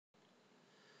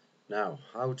Now,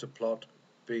 how to plot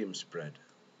beam spread.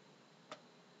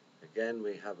 Again,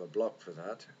 we have a block for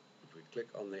that. If we click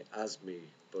on the ASME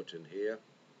button here,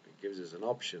 it gives us an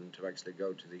option to actually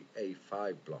go to the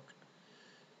A5 block,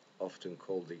 often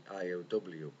called the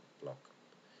IOW block,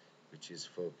 which is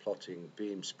for plotting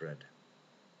beam spread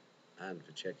and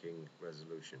for checking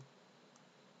resolution.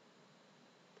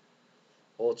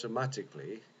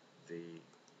 Automatically, the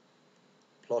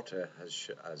plotter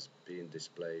has been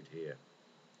displayed here.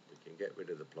 We can get rid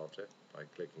of the plotter by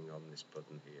clicking on this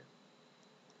button here.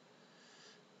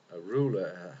 A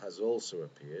ruler has also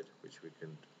appeared, which we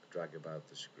can drag about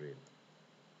the screen.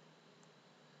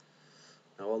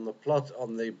 Now on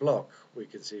the block, we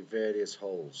can see various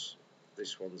holes.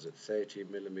 This one's at 30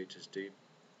 millimeters deep,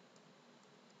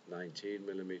 19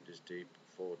 millimeters deep,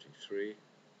 43,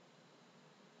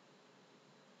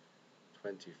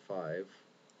 25,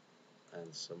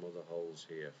 and some other holes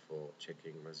here for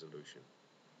checking resolution.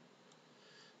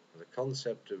 The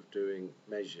concept of doing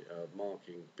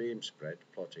marking beam spread,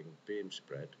 plotting beam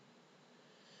spread,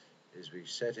 is we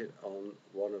set it on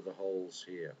one of the holes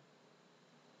here.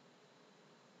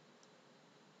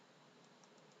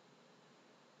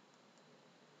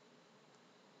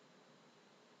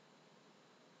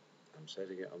 I'm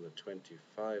setting it on the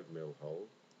 25 mil hole.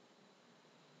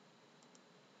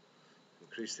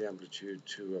 Increase the amplitude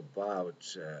to about,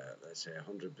 let's say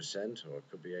 100%, or it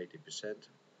could be 80%.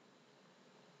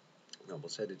 No, we'll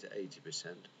set it to 80%.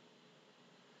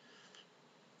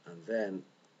 And then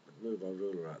move our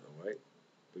ruler out of the way.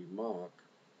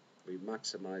 We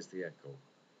maximize the echo.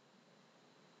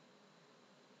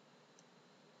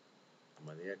 And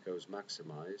when the echo is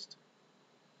maximized,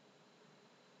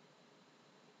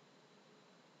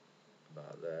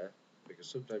 about there, we can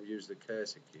sometimes use the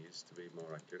cursor keys to be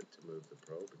more accurate, to move the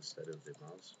probe instead of the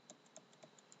mouse.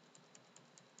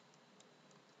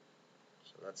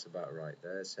 So that's about right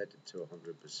there. Set it to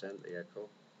 100%, the echo.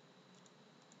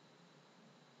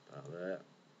 About there.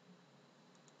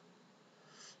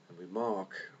 And we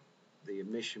mark the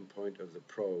emission point of the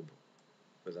probe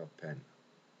with our pen.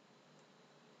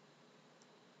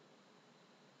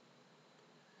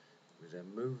 We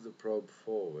then move the probe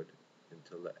forward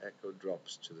until the echo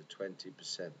drops to the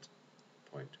 20%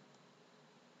 point.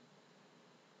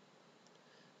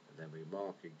 And then we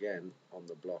mark again on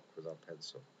the block with our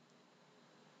pencil.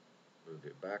 Move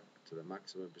it back to the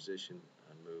maximum position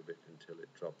and move it until it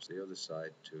drops the other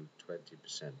side to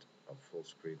 20% of full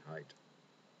screen height.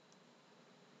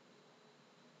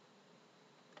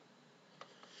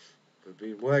 We've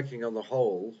been working on the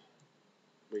hole,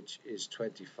 which is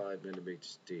 25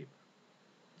 millimeters deep.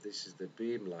 This is the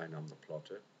beam line on the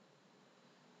plotter,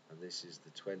 and this is the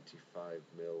 25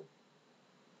 mil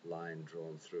line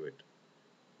drawn through it.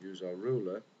 Use our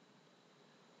ruler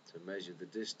to measure the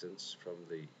distance from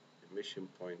the emission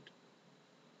point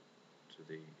to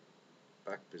the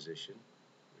back position,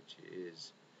 which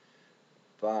is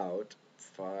about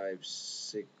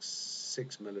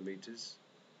 6 millimeters,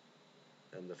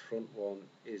 and the front one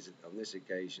is on this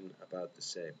occasion about the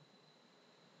same.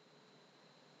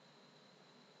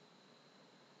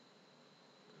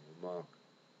 Mark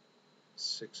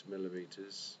 6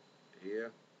 millimeters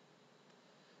here.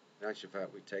 In actual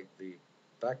fact, we take the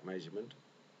back measurement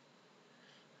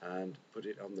and put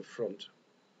it on the front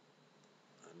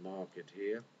and mark it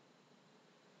here,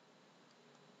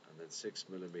 and then 6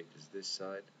 millimeters this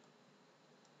side.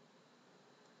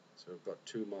 So we've got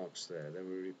 2 marks there. Then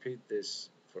we repeat this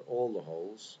for all the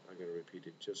holes. I'm going to repeat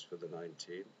it just for the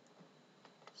 19.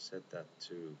 Set that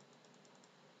to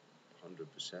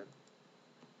 100%.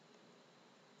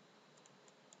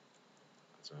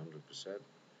 100%.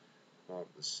 Mark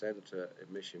the center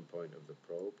emission point of the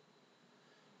probe.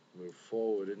 Move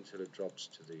forward until it drops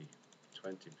to the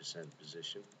 20%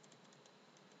 position,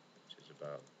 which is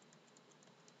about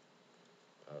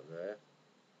there.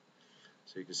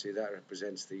 So you can see that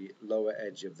represents the lower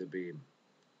edge of the beam.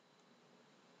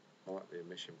 Mark the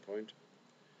emission point.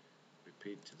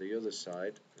 Repeat to the other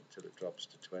side until it drops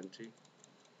to 20.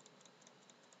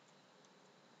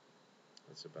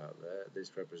 That's about there.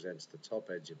 This represents the top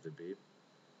edge of the beam.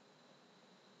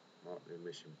 Mark the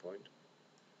emission point.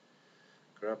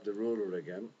 Grab the ruler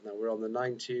again. Now we're on the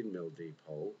 19 mil deep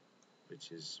hole,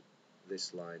 which is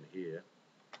this line here.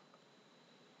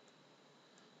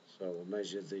 So we'll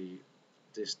measure the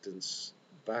distance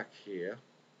back here,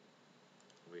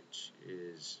 which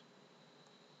is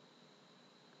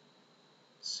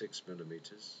 6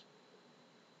 millimeters.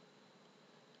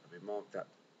 And we mark that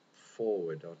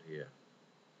forward on here.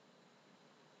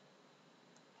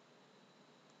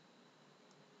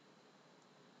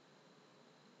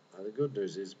 Now the good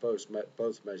news is both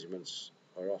measurements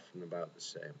are often about the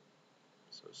same.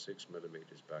 So 6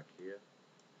 millimeters back here.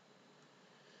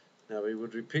 Now we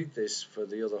would repeat this for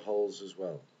the other holes as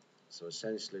well. So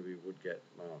essentially we would get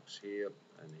marks here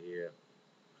and here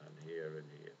and here and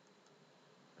here.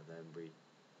 And then we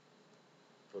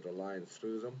put a line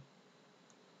through them.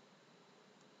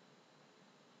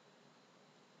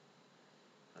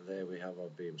 And there we have our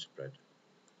beam spread.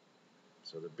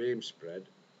 So the beam spread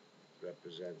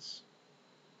represents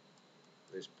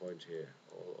this point here,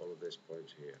 all of this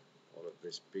point here, all of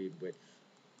this beam width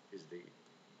is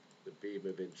the beam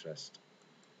of interest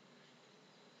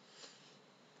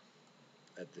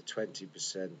at the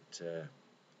 20%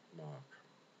 mark.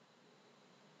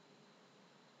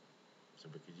 So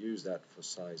we could use that for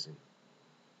sizing.